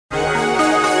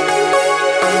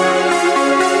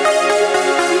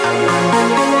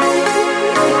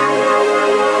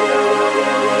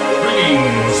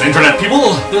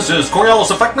This is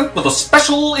CoriolisAffectment with a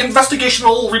special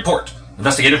investigational report.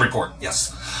 Investigative report,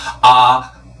 yes.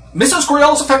 Mrs.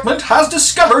 CoriolisAffectment has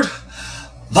discovered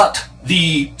that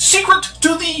the secret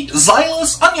to the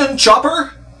Zyliss Onion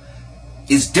Chopper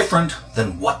is different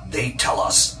than what they tell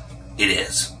us it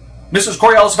is. Mrs.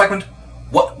 CoriolisAffectment,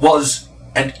 what was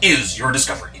and is your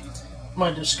discovery? My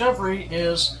discovery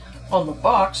is on the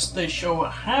box they show a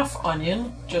half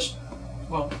onion just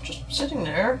sitting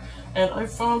there, and I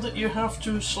found that you have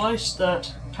to slice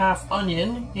that half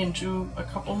onion into a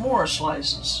couple more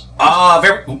slices.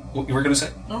 What you were going to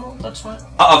say? No, that's fine.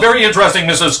 Very interesting,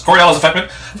 Mrs. CoriolisAffectment.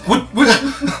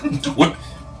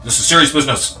 This is serious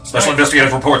business. Special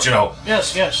investigative reports, you know.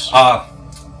 Yes, yes.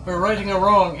 We're righting a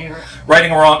wrong here.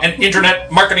 Righting a wrong and internet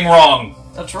marketing wrong.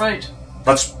 That's right.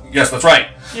 That's right.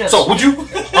 Yes. So would you?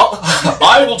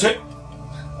 I will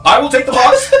take the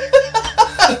box.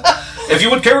 If you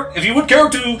would care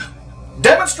to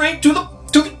demonstrate to the.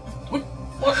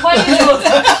 Why are you doing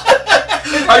that?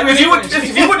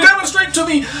 If you would demonstrate to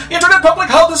the internet public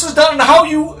how this is done and how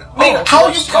you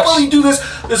properly do this.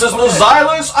 This is the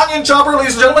Zyliss Onion Chopper,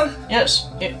 ladies and gentlemen. Yes.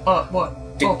 What?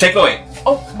 Take it away.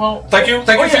 Oh well. Thank you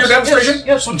for your demonstration.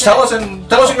 Yes. Okay. Tell us in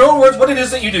your own words what it is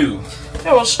that you do.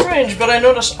 Yeah, well, strange, but I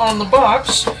noticed on the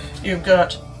box you've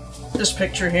got this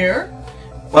picture here.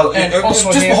 Well, and just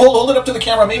hold it up to the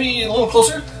camera, maybe a little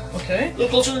closer. Okay. A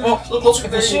little closer.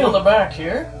 If you see on the back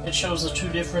here, it shows the two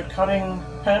different cutting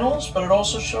panels, but it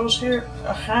also shows here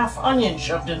a half onion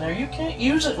shoved in there. You can't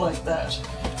use it like that.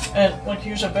 And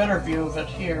here's a better view of it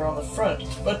here on the front.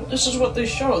 But this is what they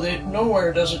show.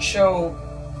 Nowhere does it show,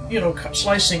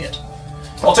 slicing it.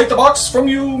 I'll take the box from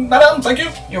you, madam. Thank you.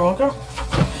 You're welcome.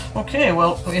 Okay,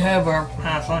 well, we have our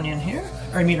half onion here.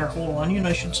 I mean our whole onion,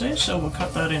 I should say. So we'll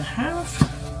cut that in half.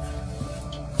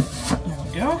 There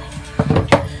we go.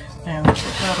 And we'll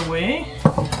put that away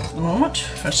for the moment.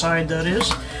 Aside, that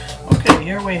is. Okay,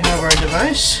 here we have our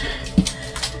device.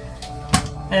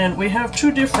 And we have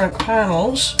two different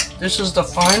panels. This is the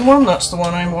fine one. That's the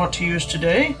one I want to use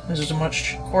today. This is a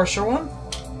much coarser one.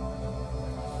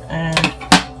 And,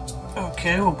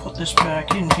 okay, we'll put this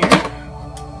back in here.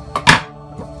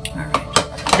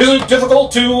 Is it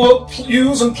difficult to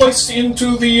use and place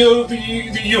into the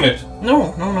unit?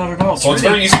 No, not at all. So it's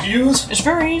very easy to use? It's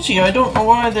very easy. I don't know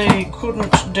why they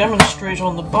couldn't demonstrate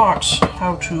on the box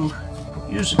how to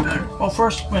use it better. Well,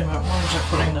 first, wait a minute, why was I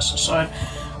putting this aside?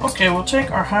 Okay, we'll take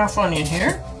our half onion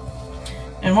here,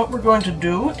 and what we're going to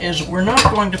do is we're not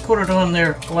going to put it on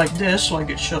there like this, like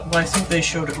it showed. I think they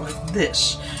showed it like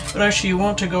this. But actually, you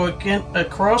want to go again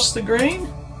across the grain.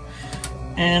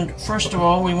 And first of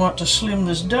all, we want to slim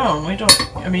this down.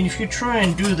 If you try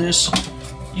and do this,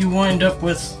 you wind up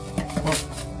with, well,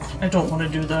 I don't want to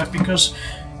do that because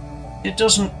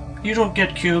you don't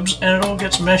get cubes and it all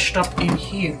gets meshed up in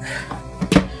here.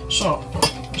 So,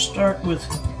 start with,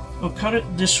 we'll cut it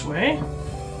this way.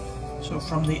 So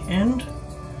from the end,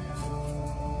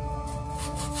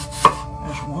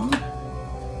 there's one.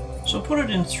 So put it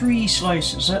in 3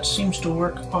 slices. That seems to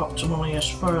work optimally as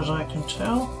far as I can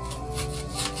tell.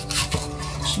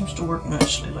 Seems to work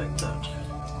nicely like that.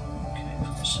 Okay,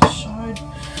 put this aside.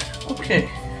 Okay,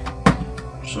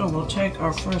 so we'll take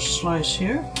our first slice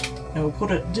here and we'll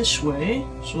put it this way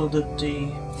so that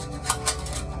the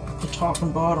top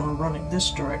and bottom are running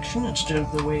this direction instead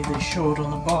of the way they show it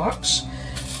on the box.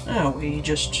 Now we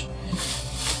just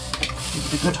give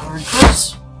it a good hard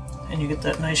press and you get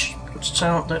that nice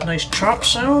sound, that nice chop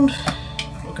sound.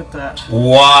 Look at that.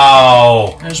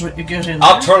 Wow! That's what you get in there.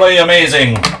 Utterly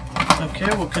amazing! Okay,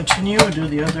 we'll continue and do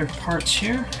the other parts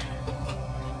here.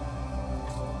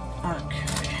 Okay,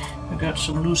 we've got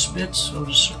some loose bits, so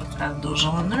just add those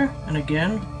on there. And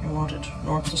again, you want it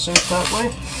north to south that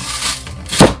way.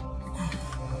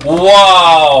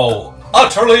 Wow!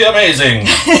 Utterly amazing!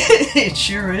 It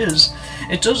sure is.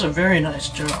 It does a very nice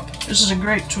job. This is a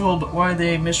great tool, but why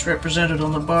they misrepresented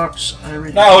on the box, I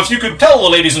really Now, if you could tell the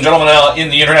ladies and gentlemen in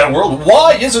the internet world,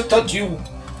 why is it that you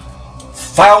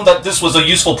found that this was a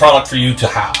useful product for you to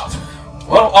have?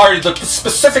 What are the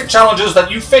specific challenges that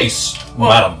you face,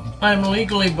 madam? I'm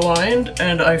legally blind,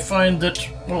 and I find that,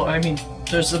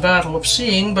 there's the battle of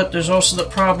seeing, but there's also the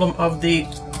problem of the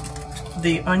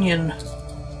onion,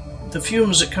 the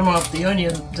fumes that come off the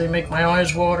onion. They make my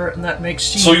eyes water, and that makes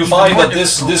seeing. So you find that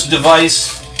this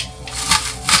device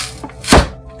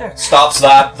stops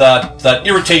that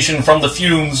irritation from the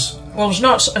fumes. Well, it's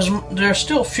not there's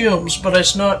still fumes, but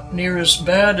it's not near as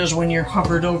bad as when you're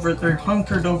hunkered over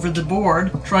the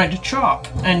board trying to chop.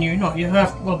 And you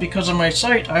have, because of my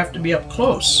sight, I have to be up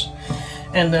close.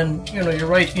 And then, you're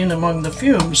right in among the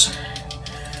fumes.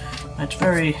 It's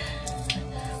very,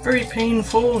 very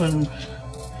painful, and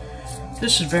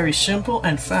this is very simple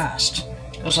and fast.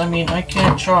 Because, I mean, I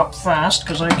can't chop fast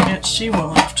because I can't see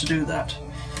well enough to do that.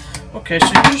 Okay, so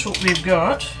here's what we've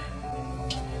got.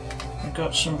 We've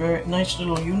got some very nice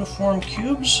little uniform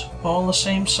cubes, all the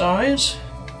same size.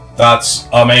 That's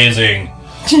amazing.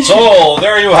 So,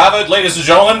 there you have it, ladies and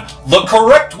gentlemen. The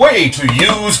correct way to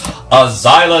use a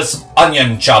Zyliss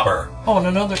Onion Chopper. Oh, and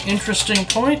another interesting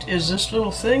point is this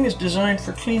little thing is designed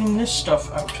for cleaning this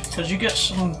stuff out. Because you get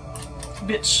some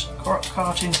bits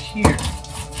caught in here.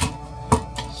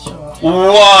 So,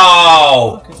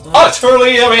 wow!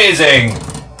 Utterly amazing!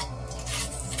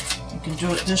 You can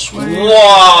do it this way.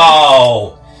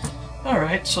 Wow!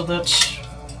 Alright, so that's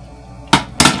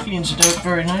cleans it out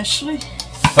very nicely.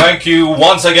 Thank you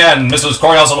once again, Mrs.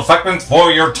 CoriolisAffectment,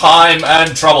 for your time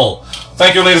and trouble.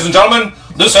 Thank you, ladies and gentlemen.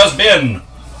 This has been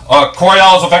a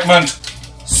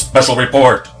CoriolisAffectment special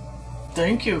report.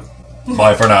 Thank you.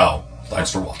 Bye for now.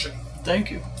 Thanks for watching. Thank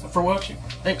you for watching.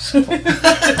 Thanks.